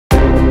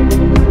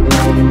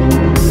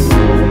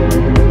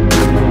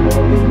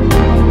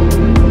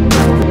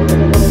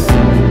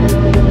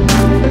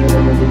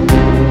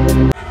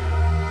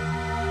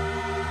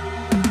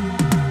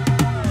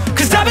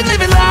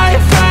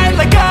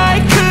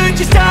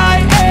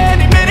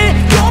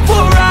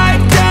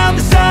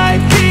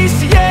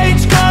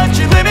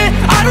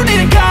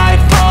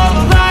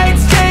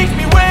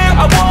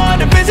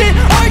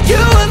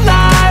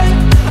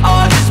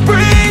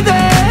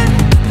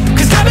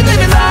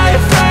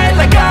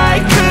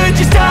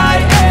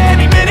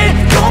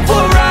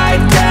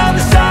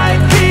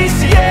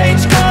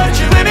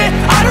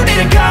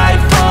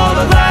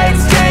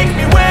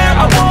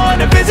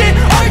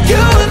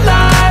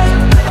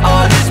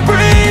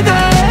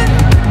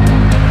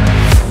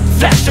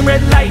Flashing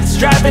red lights,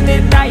 driving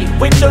at night,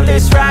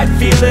 windowless ride,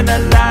 feeling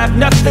alive,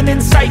 nothing in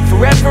sight,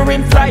 forever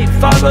in flight,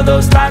 follow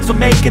those lines, we'll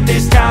make it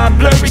this time,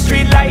 blurry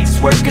street lights,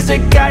 work as a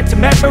guide to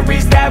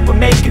memories that we're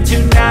making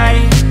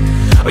tonight,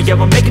 oh yeah,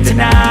 we'll make it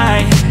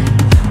tonight,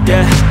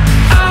 yeah.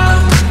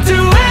 I'll do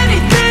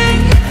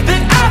anything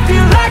that I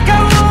feel like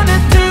I wanna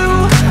do,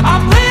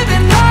 I'm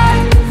living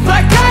life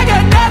like I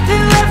got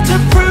nothing left to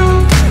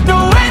prove,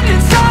 no end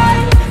in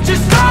sight,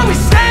 just always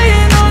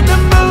staying on the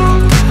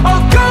move,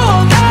 I'll go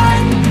all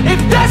night, if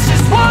that's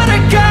just what I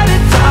gotta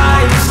do.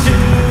 Life's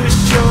too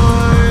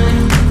short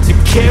to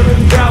care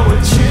about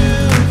what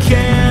you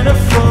can't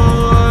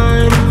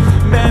afford,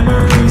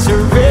 memories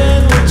are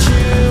in what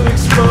you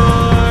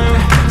explore,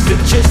 so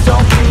just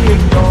don't be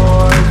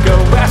ignored, go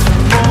ask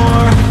for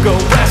more, go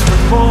ask for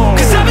more.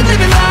 Cause I've been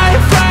living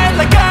life right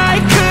like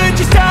I could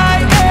just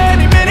die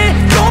any minute,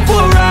 going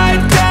for a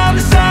ride down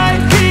the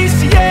side,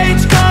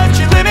 PCH,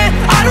 country limit,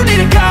 I don't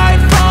need a guide,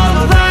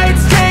 follow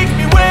lights, take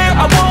me where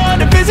I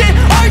wanna visit,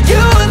 are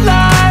you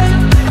alive?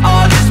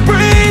 I'll just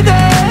breathe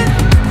in,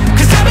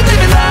 cause I've been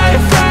living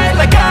life right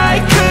like I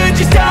could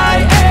just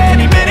die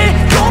any minute,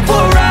 going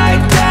for a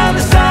ride down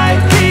the side,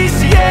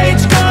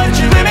 PCH,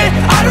 country limit,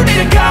 I don't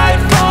need a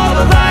guide,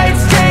 follow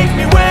lights, take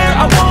me where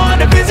I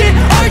wanna visit,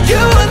 are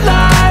you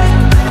alive?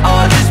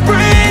 I'll just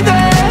breathe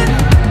in.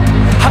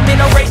 I'm in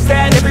a race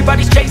that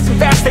everybody's chasing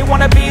fast, they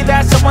wanna be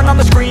that someone on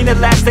the screen at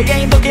last, they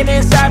ain't looking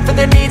inside for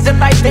their needs in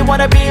life, they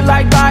wanna be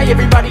liked by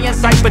everybody in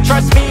sight, but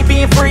trust me,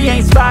 being free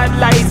ain't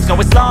spotlights, no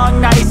it's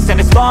long nights and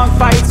it's long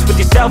fights with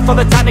yourself all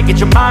the time to get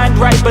your mind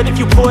right, but if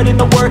you put in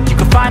the work you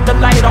can find the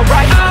light,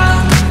 alright.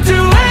 I'll do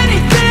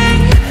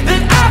anything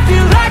that I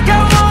feel like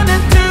I wanna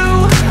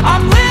do,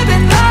 I'm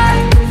living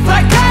life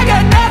like I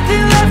got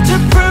nothing left to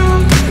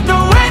prove, no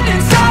end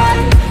in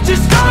sight,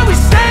 just always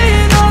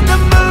staying on the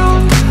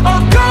move,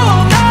 I'll go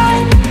all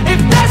night, if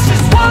that's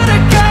just what I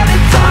gotta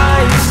do.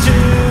 Life's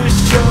too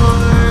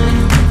short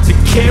to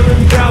care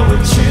about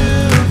what you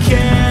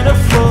can't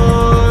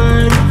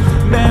afford,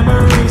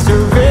 memories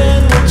are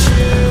in what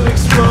you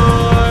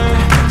explore,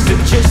 so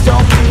just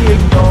don't be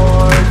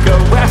ignored, go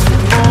ask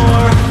for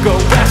more, go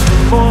ask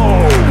for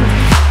more.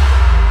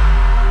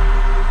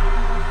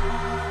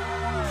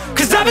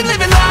 Cause I've been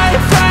living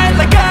life right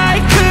like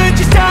I could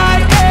just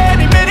die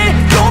any minute,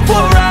 going for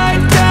a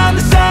ride down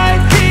the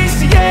side,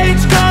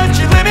 PCH,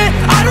 country limit,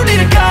 I don't need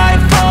a guide,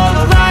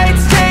 follow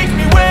lights, take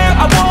me where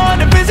I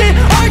wanna visit,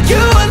 are you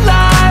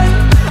alive?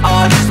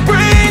 I'll just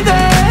breathe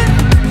in,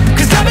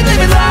 cause I've been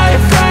living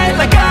life right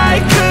like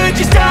I could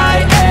just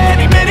die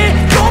any minute,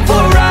 going for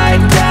a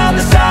ride down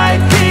the side,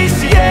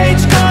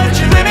 PCH,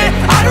 country limit,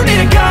 I don't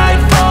need a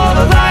guide,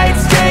 follow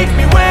lights, take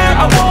me where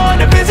I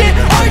wanna visit,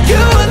 are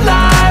you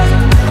alive?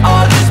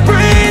 I'll just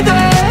breathe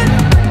in.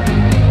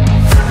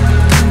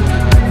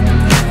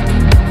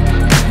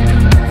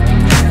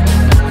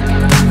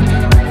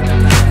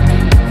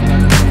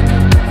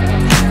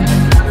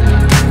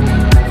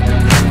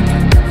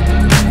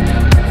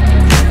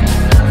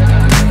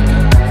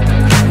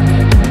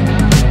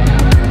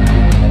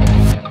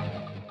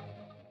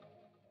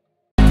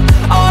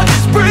 I'll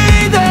just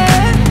breathe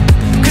in,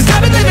 cause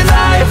I've been living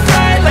life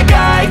right like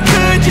I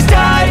could just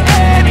die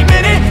any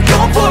minute,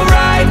 going for a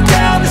ride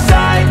down the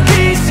side,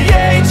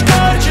 PCH,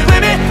 country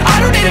limit, I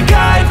don't need a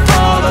guide,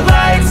 follow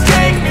lights,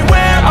 take me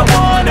where I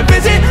wanna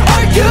visit,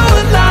 are you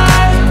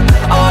alive?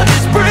 I'll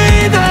just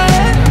breathe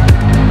in.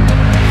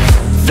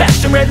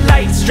 Flashing red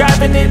lights,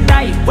 driving at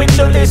night,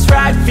 windowless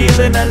ride,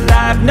 feeling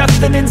alive,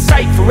 nothing in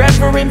sight,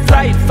 forever in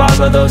flight,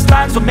 follow those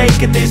lines, we'll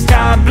make it this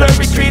time,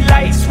 blurry street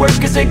lights,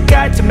 work as a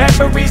guide to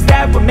memories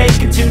that we're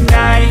making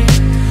tonight,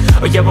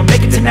 oh yeah, we'll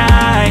make it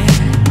tonight,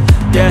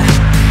 yeah.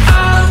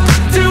 I'll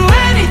do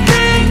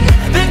anything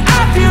that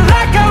I feel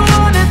like I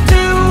wanna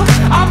do,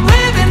 I'm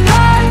living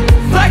life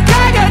like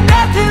I got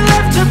nothing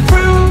left to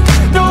prove,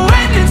 no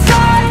end in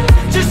sight,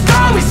 just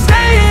always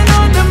staying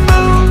on the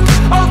move,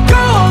 I'll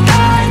go all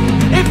night,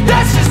 if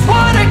that's just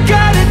what I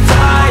gotta do.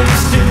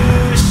 Life's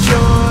too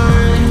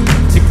short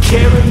to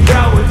care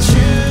about what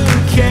you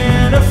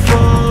can't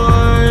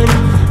afford,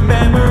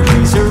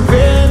 memories are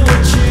in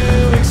what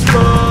you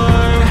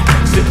explore,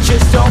 so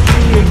just don't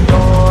be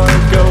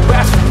ignored, go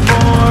ask for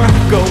more,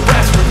 go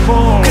ask for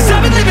more. Cause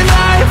I've been living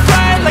life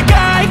right like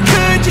I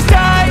could just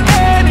die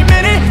any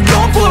minute,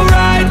 going for a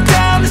ride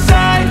down the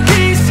side,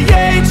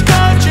 PCH,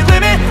 country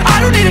limit, I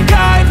don't need a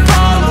guide,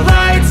 follow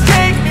lights,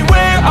 take me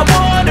where I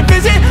wanna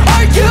visit,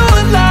 are you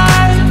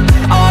alive?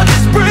 I'll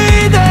just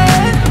breathe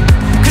in,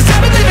 cause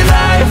I've been living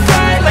life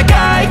right like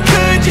I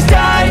could just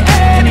die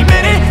any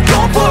minute,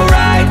 going for a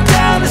ride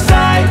down the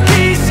side,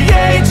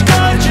 PCH,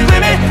 country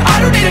limit,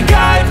 I don't need a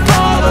guide,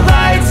 follow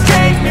lights,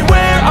 take me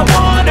where I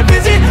wanna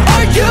visit,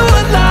 are you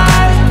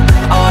alive?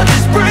 I'll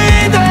just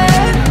breathe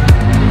in.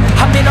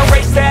 I'm in a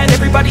race that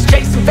everybody's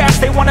chasing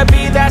fast, they wanna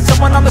be that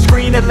someone on the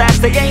screen at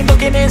last, they ain't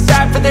looking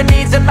inside for their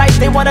needs in life,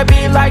 they wanna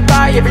be liked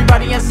by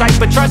everybody in sight,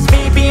 but trust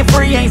me, being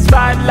free ain't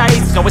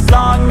spotlights, no it's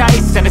long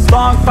nights and it's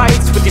long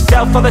fights with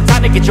yourself all the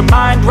time to get your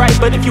mind right,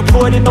 but if you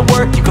put in the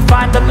work you can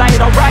find the light,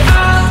 alright.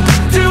 I'll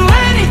do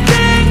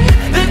anything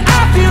that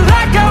I feel like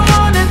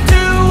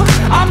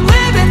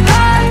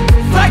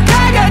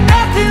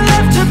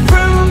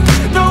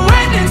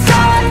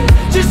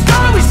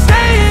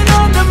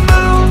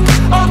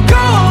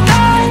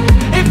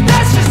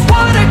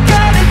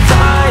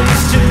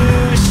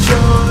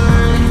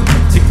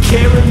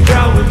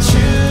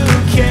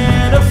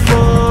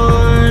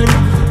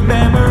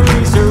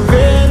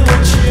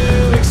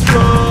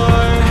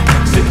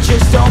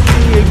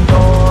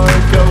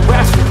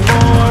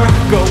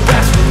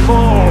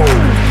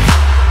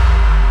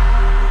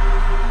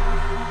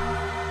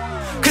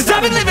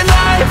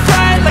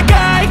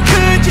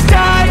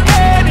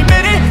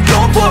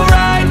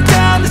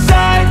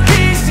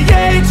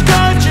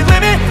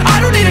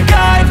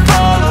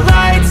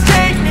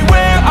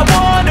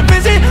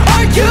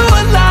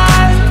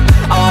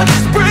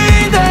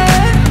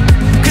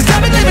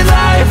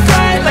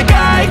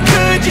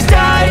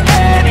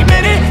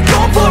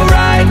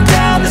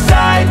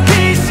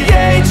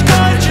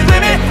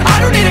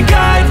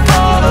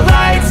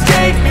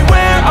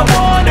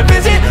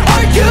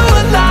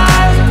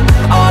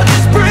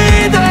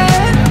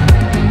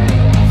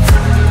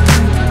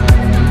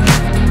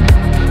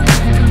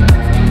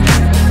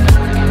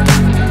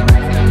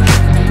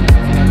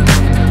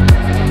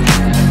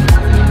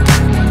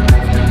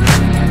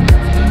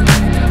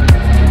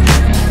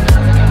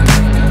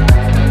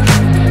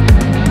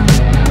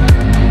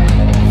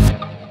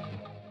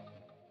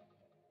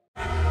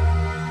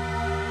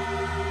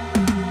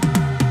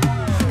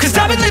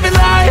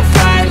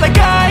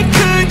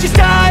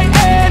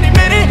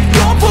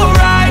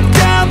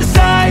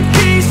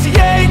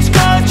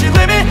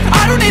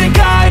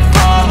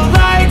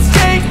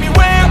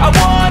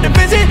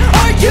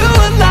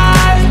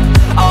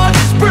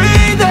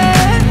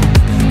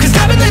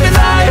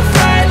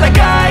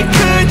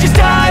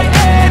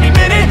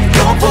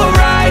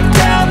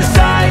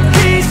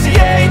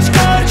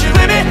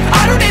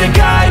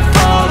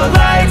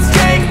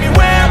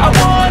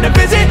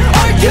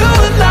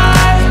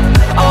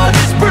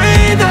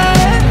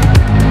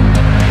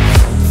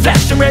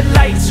red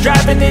lights,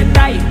 driving at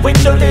night,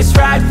 windowless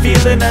ride,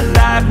 feeling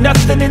alive.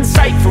 Nothing in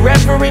sight,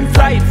 forever in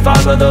flight.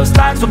 Follow those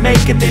lines, we'll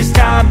make it this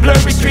time.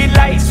 Blurry street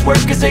lights,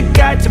 work as a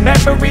guide to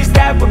memories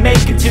that we're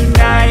making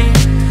tonight.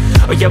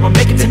 Oh yeah, we'll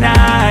make it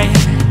tonight.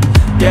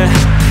 Yeah.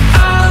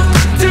 I'll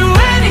do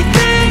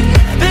anything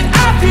that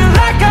I feel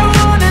like I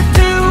wanna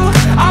do.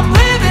 I'm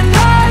living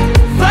life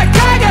like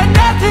I got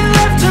nothing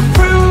left to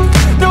prove.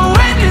 No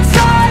end in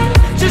sight,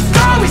 just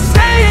always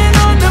staying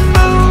on the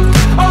move.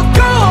 I'll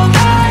go all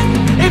night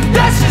if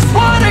that's just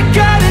what I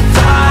gotta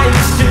do.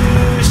 Life's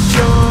too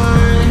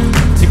short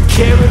to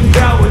care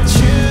about what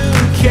you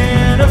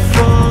can't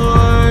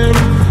afford.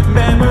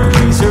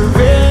 Memories are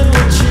in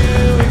what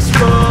you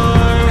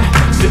explore,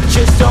 so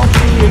just don't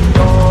be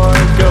ignored.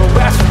 Go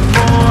ask for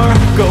more,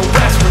 go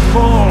ask for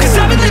more. 'Cause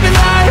I've been living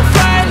life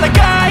right like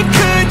I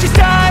could just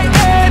die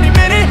any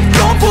minute.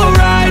 Going for a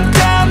ride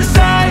down the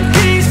side,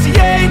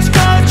 PCH,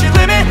 country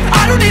limit.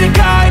 I don't need a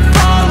guide,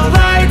 follow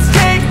lights,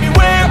 take me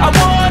where I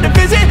wanna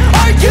visit.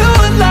 Are you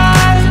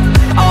alive?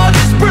 I'll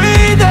just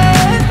breathe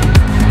in.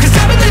 'Cause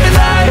I've been living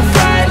life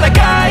right like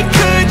I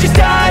could just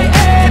die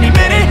any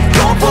minute.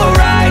 Going for a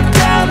ride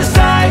down the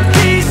side,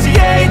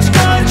 PCH,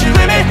 country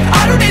limit.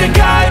 I don't need a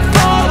guide,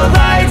 follow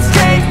lights,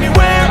 take me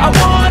where I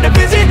wanna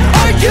visit.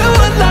 Are you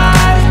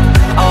alive?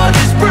 I'll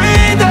just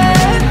breathe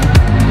in.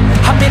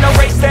 I'm in a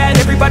race that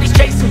everybody's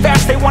chasing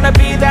fast. They wanna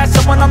be that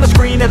someone on the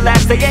screen at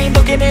last. They ain't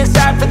looking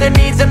inside for their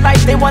needs in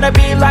life. They wanna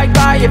be liked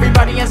by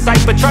everybody in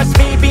sight. But trust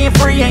me, being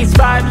free ain't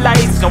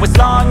spotlights. No, it's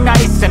long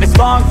nights and it's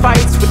long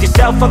fights with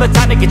yourself all the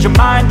time to get your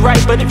mind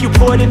right. But if you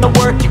put in the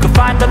work, you can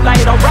find the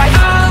light, alright.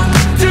 I'll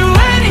do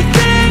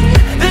anything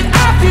that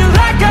I feel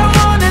like I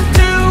wanna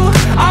do.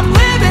 I'm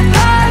living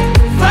life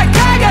like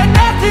I got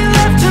nothing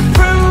left to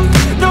prove.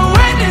 No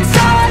end in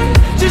sight,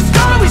 just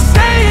always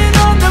staying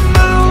on the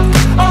move.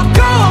 I'll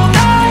go all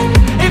night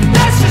if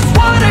that's just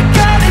what I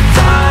gotta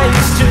do.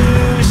 Life's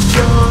too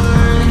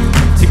short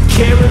to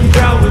care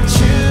about what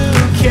you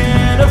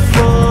can't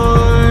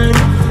afford.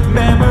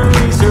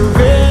 Memories are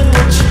in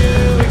what you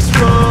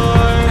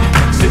explore,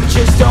 so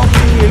just don't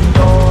be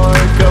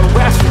ignored. Go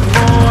ask for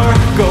more,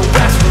 go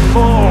ask for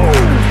more.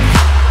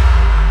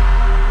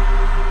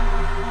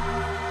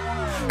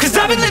 'Cause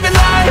I've been living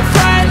life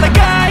right like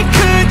I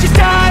could just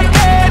die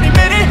any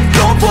minute.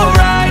 Going for a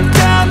ride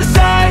down the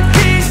side,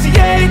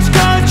 PCH,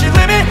 country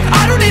limit.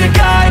 I don't need a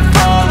guide,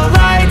 follow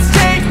lights,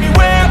 take me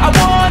where I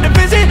wanna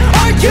visit.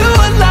 Are you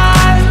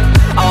alive?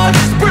 I'll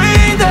just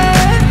breathe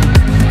in.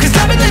 'Cause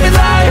I've been living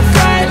life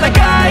right like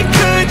I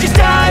could just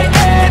die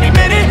any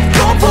minute.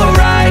 Going for a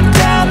ride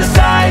down the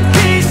side,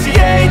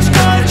 PCH,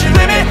 country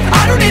limit.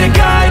 I don't need a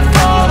guide,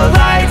 follow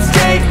lights,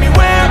 take me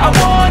where I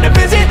wanna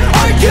visit.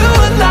 Are you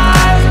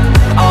alive?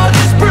 I'll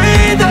just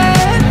breathe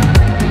in.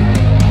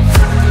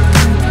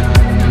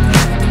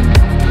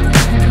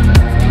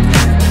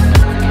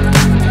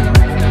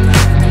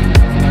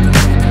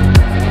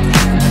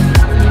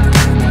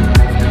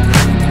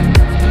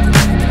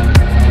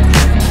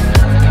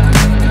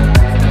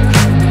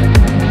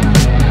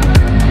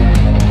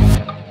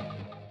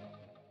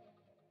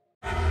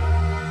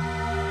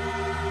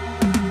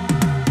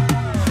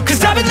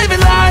 Cause I've been living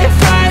life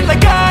right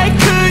like I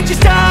could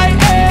just die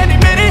any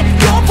minute.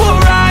 Going for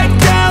a ride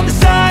down the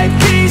side,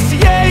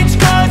 PCH,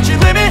 country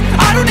limit.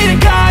 I don't need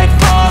a guide,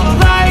 follow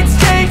lights,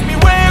 take me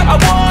where I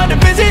wanna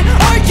visit.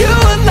 Are you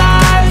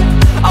alive?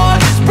 I'll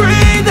just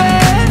breathe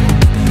in.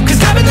 'Cause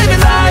I've been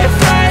living life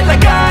right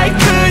like I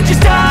could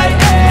just die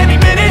any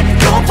minute.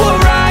 Going for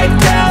a ride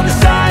down the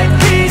side,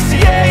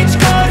 PCH,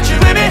 country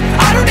limit.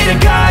 I don't need a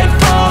guide,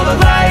 follow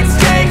lights,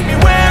 take me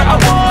where I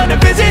wanna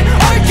visit.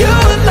 Are you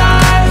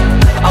alive?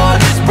 I'll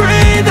just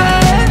breathe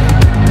in.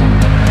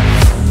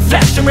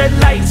 Flashing red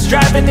lights,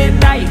 driving at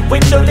night,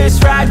 windowless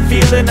ride,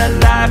 feeling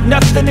alive.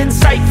 Nothing in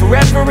sight,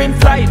 forever in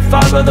flight.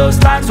 Follow those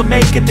lines, we'll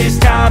make it this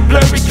time.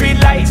 Blurry street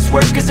lights,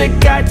 work as a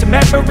guide to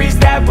memories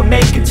that we're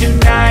making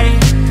tonight.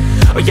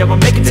 Oh yeah,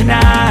 we'll make it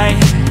tonight.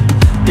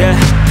 Yeah.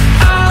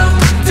 I'll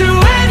do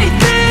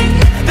anything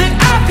that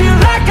I feel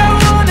like I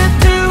wanna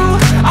do.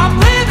 I'm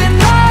living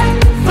life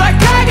like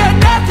I got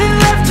nothing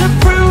left to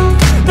prove.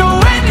 No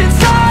end in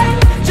sight,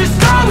 just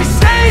always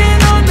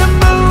staying on the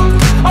move.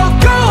 I'll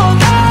go all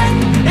night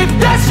if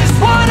that's just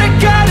what I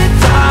gotta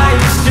do.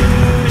 Life's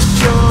too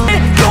short,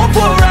 going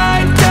for a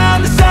ride down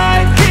the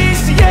side,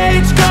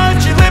 PCH,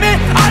 country limit.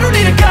 I don't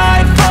need a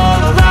guide,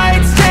 follow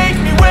lights, take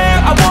me where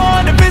I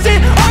wanna visit.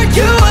 Are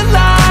you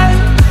alive?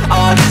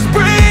 I'll just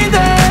breathe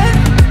in.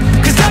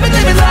 'Cause I've been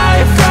living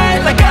life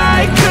right like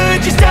I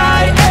could just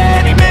die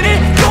any minute.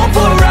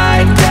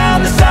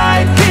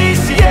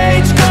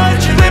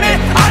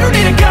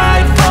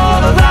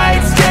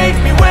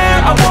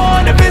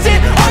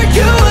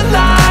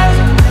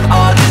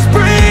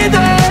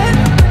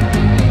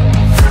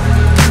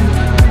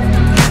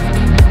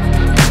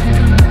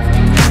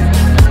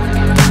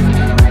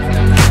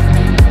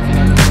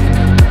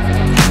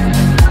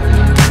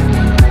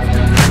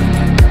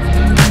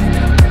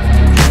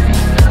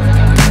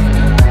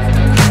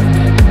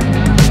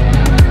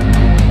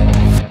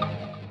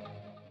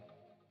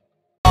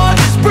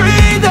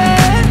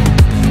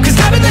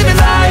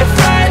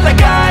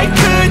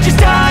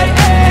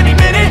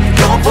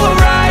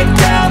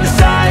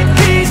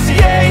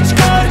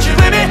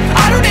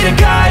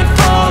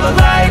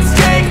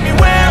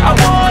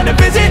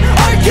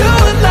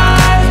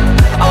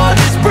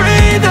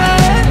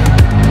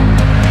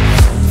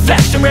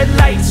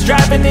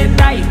 at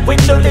night,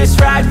 windowless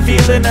ride,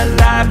 feeling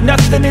alive.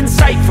 Nothing in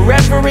sight,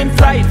 forever in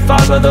flight.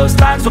 Follow those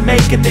lines, we'll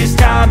make it this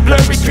time.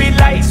 Blurry street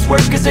lights,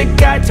 work as a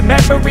guide to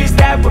memories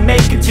that we're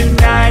making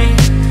tonight.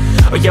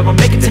 Oh yeah, we'll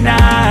make it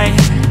tonight.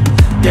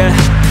 Yeah.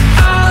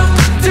 I'll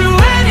do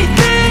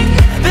anything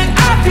that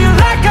I feel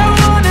like I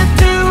wanna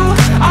do.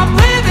 I'm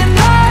living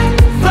life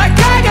like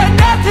I got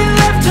nothing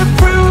left to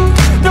prove.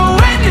 No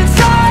end in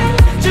sight,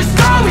 just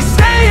always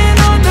staying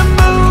on the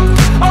move.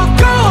 I'll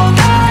go all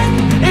night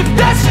if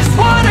that's just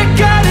what I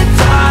gotta do.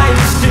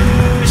 Life's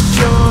too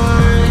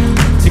short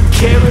to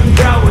care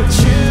about what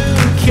you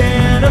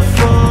can't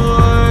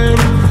afford.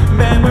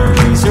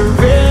 Memories are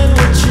in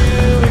what you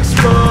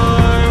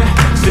explore,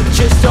 so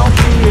just don't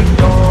be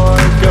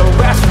ignored. Go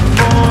ask for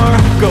more,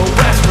 go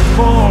ask for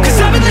more. 'Cause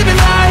I've been living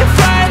life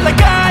right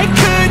like I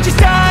could just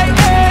die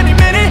any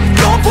minute.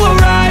 Going for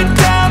a ride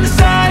down the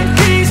side,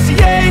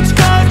 PCH,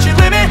 country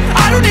limit.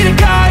 I don't need a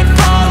guide,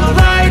 follow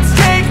lights,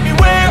 take me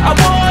where I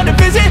wanna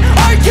visit.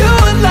 Are you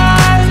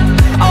alive?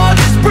 I'll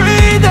just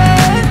breathe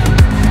in.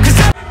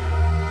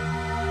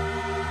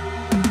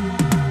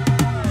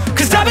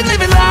 'Cause I've been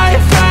living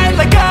life right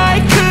like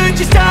I could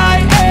just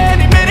die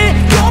any minute.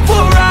 Going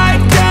for a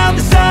ride down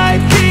the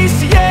side,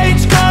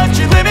 PCH,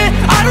 country limit.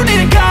 I don't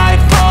need a guide,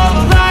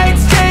 follow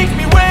lights, take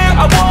me where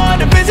I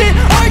wanna visit.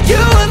 Are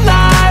you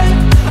alive?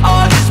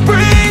 I'll just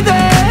breathe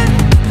in.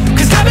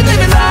 'Cause I've been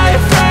living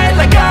life right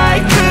like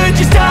I could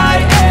just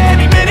die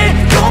any minute.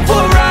 Going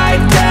for a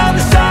ride down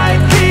the side,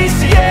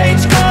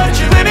 PCH,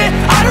 country limit.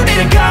 I don't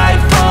need a guide,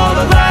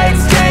 follow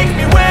lights, take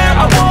me where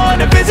I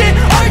wanna visit.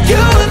 Are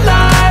you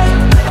alive?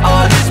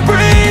 I'll just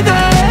breathe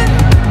in.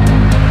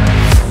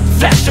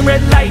 Flashing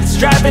red lights,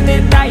 driving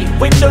at night,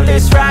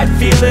 windowless ride,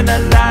 feeling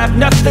alive.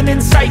 Nothing in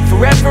sight,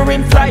 forever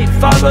in flight.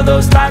 Follow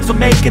those lines, we'll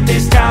make it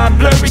this time.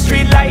 Blurry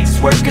street lights,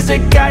 work as a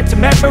guide to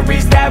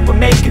memories that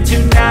we're making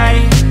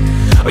tonight.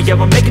 Oh yeah,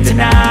 we'll make it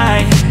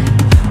tonight.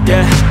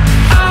 Yeah.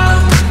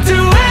 I'll do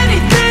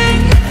anything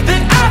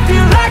that I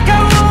feel like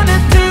I wanna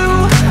do.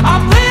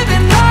 I'm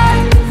living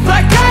life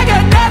like I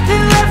got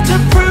nothing left to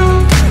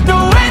prove. No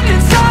end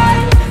in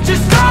sight,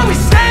 just always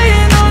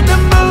staying on the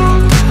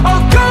move.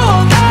 I'll go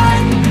all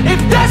night if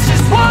that's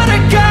just what I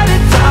gotta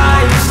do.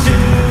 Life's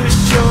too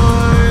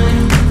short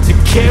to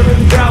care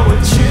about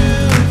what you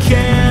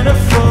can't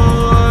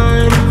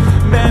afford.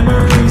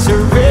 Memories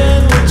are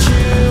in what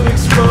you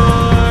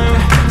explore,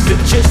 so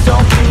just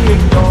don't be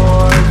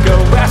ignored. Go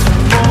ask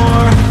for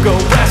more, go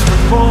ask for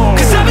more.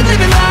 'Cause I've been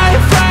living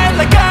life right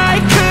like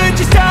I could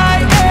just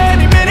die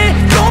any minute.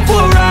 Going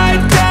for a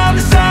ride down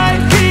the side,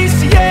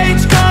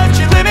 PCH,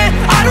 country limit.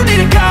 I don't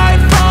need a guide,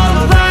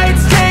 follow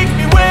lights, take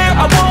me where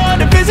I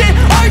wanna visit.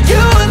 Are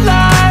you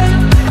alive?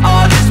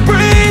 I'll just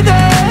breathe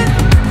in.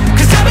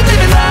 'Cause I've been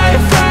living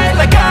life right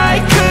like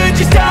I could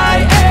just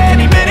die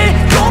any minute.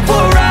 Going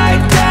for a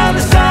ride down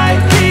the side,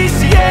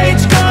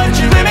 PCH,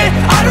 country limit.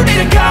 I don't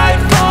need a guide,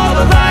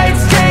 follow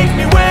lights, take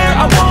me where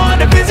I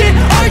wanna visit.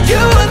 Are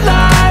you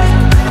alive?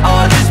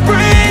 I'll just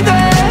breathe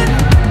in.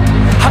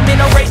 I'm in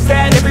a race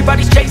that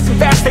everybody's chasing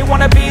fast. They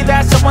wanna be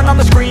that someone on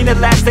the screen at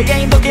last. They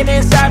ain't looking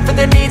inside for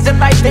their needs in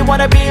life. They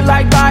wanna be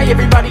liked by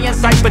everybody in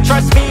sight. But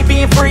trust me,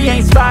 being free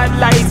ain't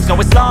spotlights. No,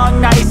 it's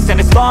long nights and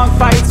it's long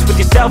fights with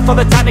yourself all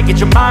the time to get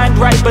your mind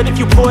right. But if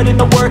you put in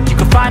the work, you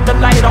can find the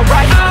light,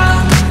 alright?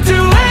 I'll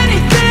do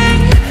anything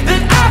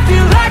that I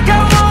feel like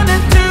I wanna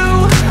do.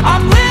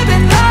 I'm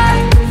living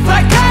life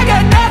like I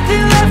got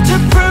nothing left to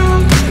prove.